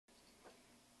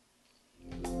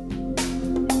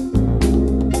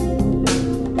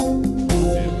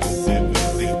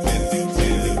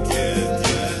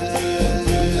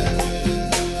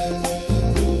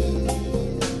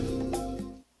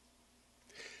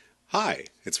Hi,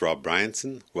 it's Rob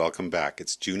Bryanton. Welcome back.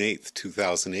 It's June 8th,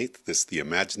 2008. This is the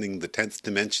Imagining the 10th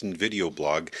Dimension video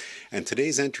blog, and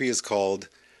today's entry is called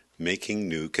Making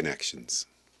New Connections.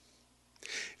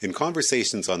 In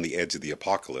Conversations on the Edge of the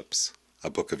Apocalypse, a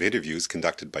book of interviews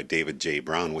conducted by David J.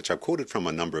 Brown, which I've quoted from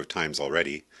a number of times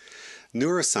already,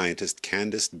 neuroscientist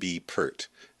Candace B. Pert,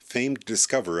 famed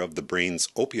discoverer of the brain's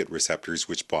opiate receptors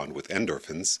which bond with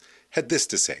endorphins, had this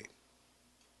to say.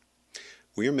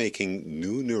 We are making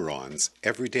new neurons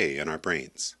every day in our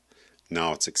brains.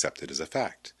 Now it's accepted as a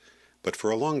fact, but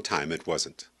for a long time it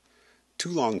wasn't. Two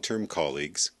long-term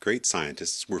colleagues, great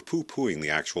scientists, were poo-pooing the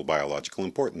actual biological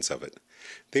importance of it.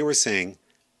 They were saying,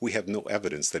 we have no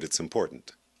evidence that it's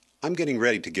important. I'm getting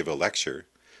ready to give a lecture.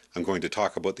 I'm going to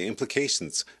talk about the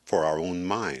implications for our own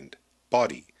mind,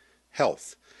 body,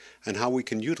 health, and how we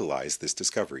can utilize this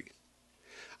discovery.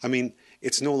 I mean,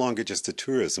 it's no longer just a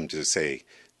truism to say,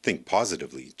 think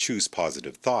positively, choose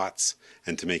positive thoughts,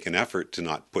 and to make an effort to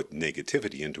not put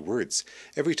negativity into words.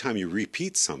 Every time you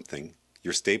repeat something,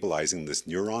 you're stabilizing this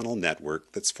neuronal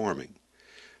network that's forming.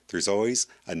 There's always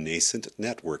a nascent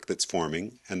network that's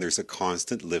forming, and there's a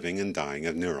constant living and dying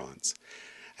of neurons.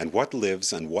 And what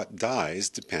lives and what dies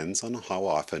depends on how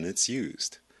often it's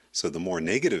used. So the more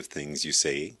negative things you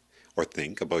say or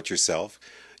think about yourself,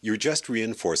 you're just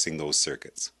reinforcing those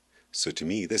circuits. So to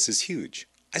me, this is huge.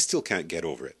 I still can't get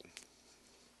over it.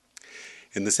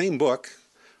 In the same book,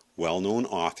 well-known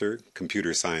author,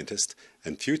 computer scientist,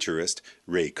 and futurist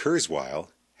Ray Kurzweil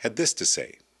had this to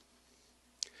say.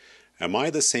 Am I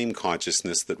the same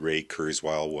consciousness that Ray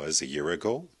Kurzweil was a year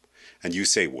ago? And you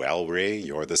say, well, Ray,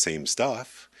 you're the same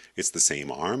stuff. It's the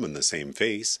same arm and the same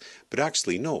face. But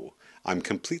actually, no. I'm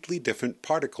completely different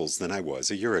particles than I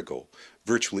was a year ago.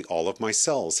 Virtually all of my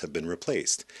cells have been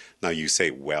replaced. Now you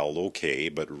say, well, okay,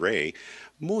 but Ray,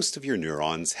 most of your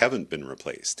neurons haven't been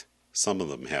replaced. Some of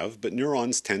them have, but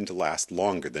neurons tend to last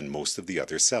longer than most of the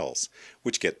other cells,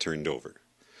 which get turned over.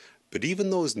 But even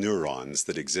those neurons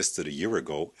that existed a year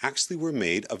ago actually were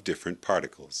made of different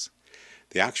particles.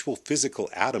 The actual physical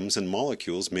atoms and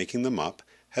molecules making them up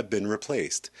have been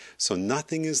replaced. So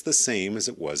nothing is the same as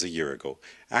it was a year ago.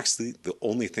 Actually, the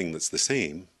only thing that's the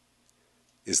same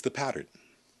is the pattern.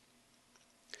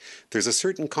 There's a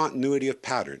certain continuity of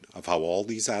pattern of how all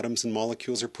these atoms and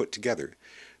molecules are put together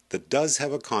that does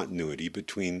have a continuity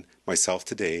between myself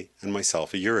today and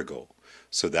myself a year ago.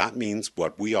 So that means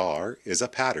what we are is a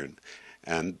pattern,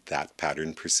 and that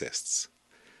pattern persists.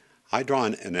 I draw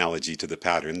an analogy to the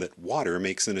pattern that water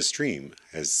makes in a stream,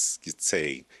 as you'd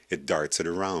say it darts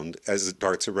around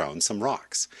some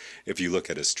rocks. If you look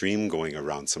at a stream going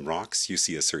around some rocks, you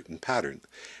see a certain pattern,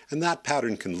 and that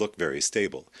pattern can look very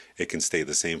stable. It can stay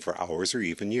the same for hours or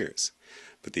even years.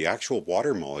 But the actual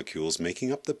water molecules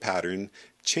making up the pattern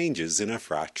changes in a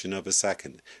fraction of a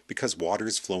second because water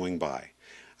is flowing by.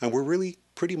 And we're really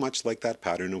pretty much like that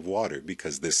pattern of water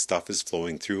because this stuff is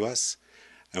flowing through us,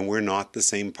 and we're not the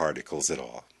same particles at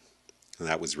all. And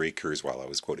that was Ray Kurzweil I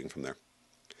was quoting from there.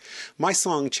 My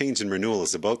song Change and Renewal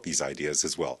is about these ideas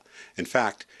as well. In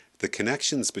fact, the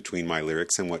connections between my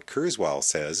lyrics and what Kurzweil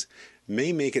says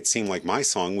may make it seem like my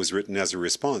song was written as a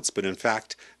response, but in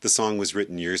fact, the song was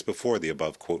written years before the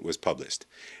above quote was published.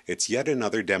 It's yet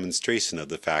another demonstration of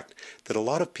the fact that a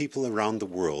lot of people around the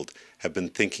world have been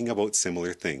thinking about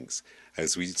similar things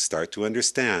as we start to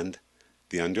understand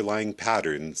the underlying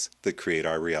patterns that create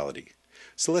our reality.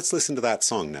 So let's listen to that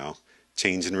song now,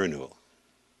 Change and Renewal.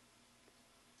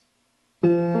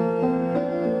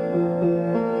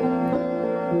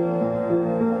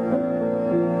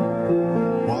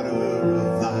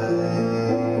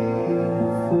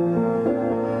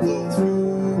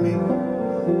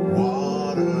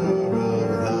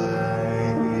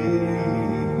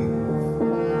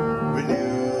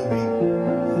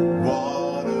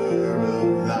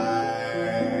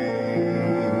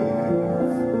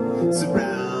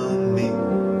 Surround me,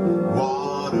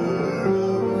 water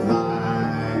of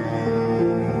life.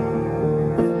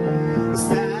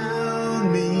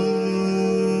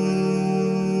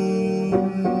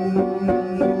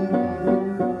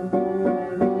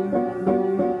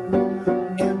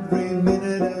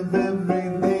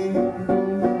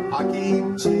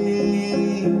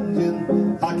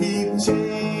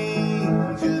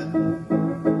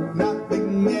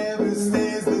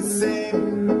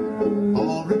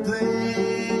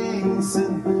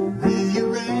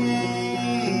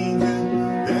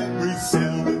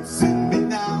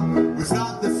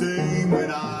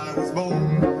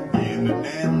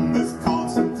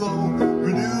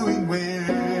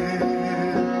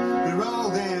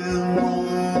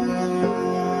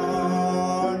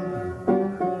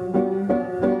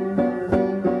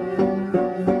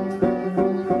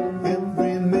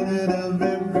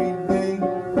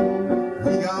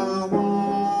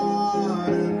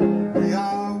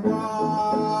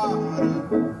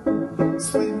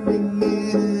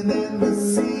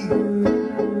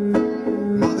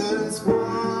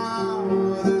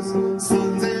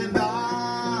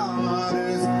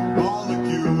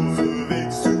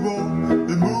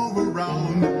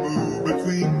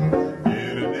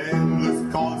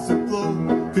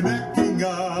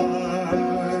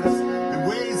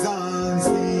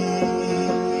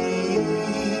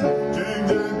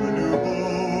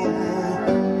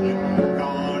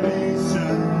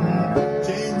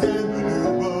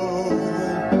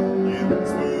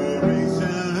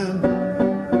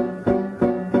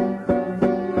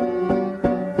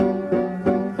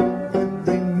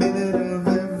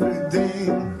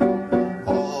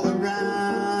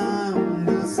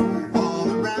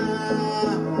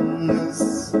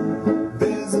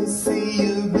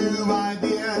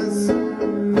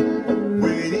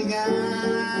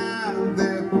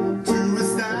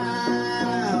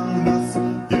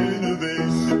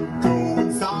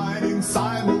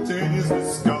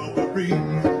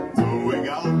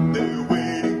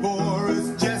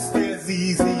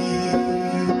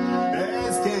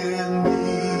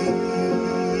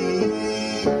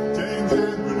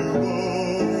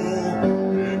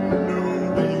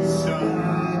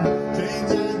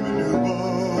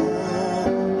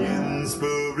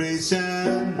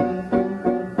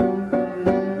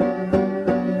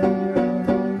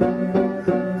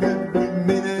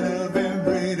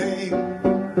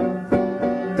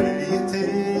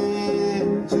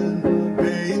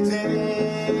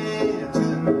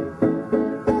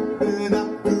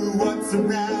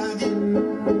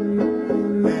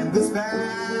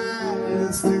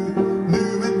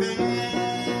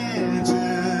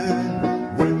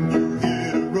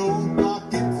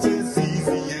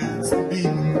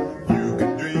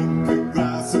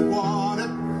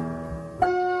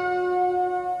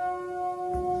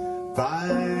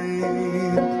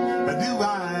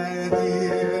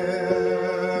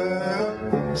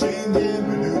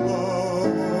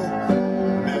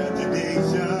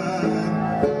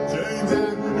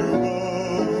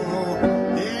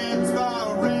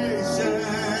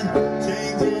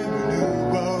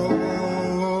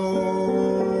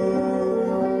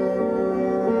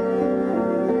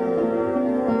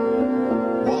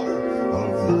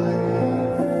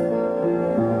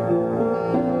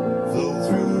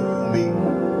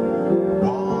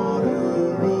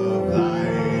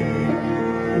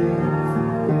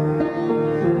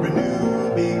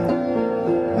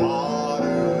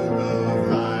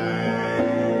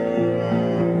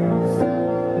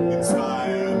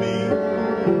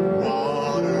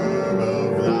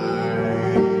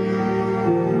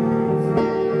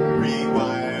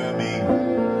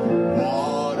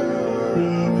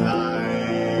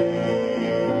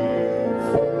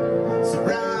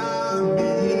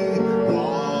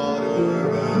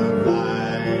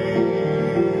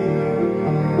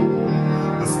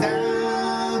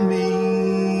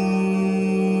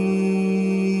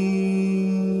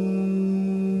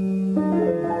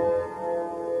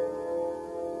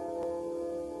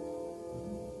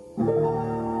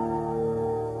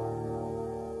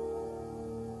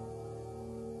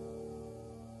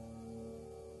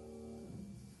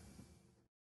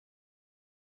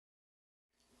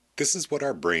 This is what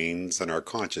our brains and our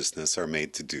consciousness are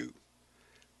made to do,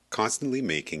 constantly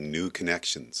making new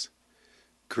connections,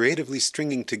 creatively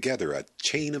stringing together a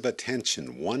chain of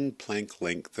attention one Planck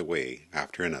length away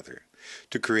after another,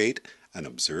 to create an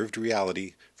observed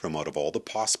reality from out of all the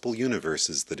possible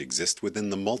universes that exist within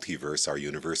the multiverse our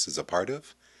universe is a part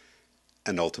of,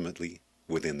 and ultimately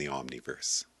within the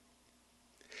omniverse.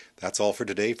 That's all for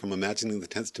today from Imagining the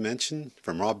 10th Dimension.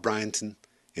 From Rob Bryanton,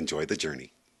 enjoy the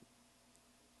journey.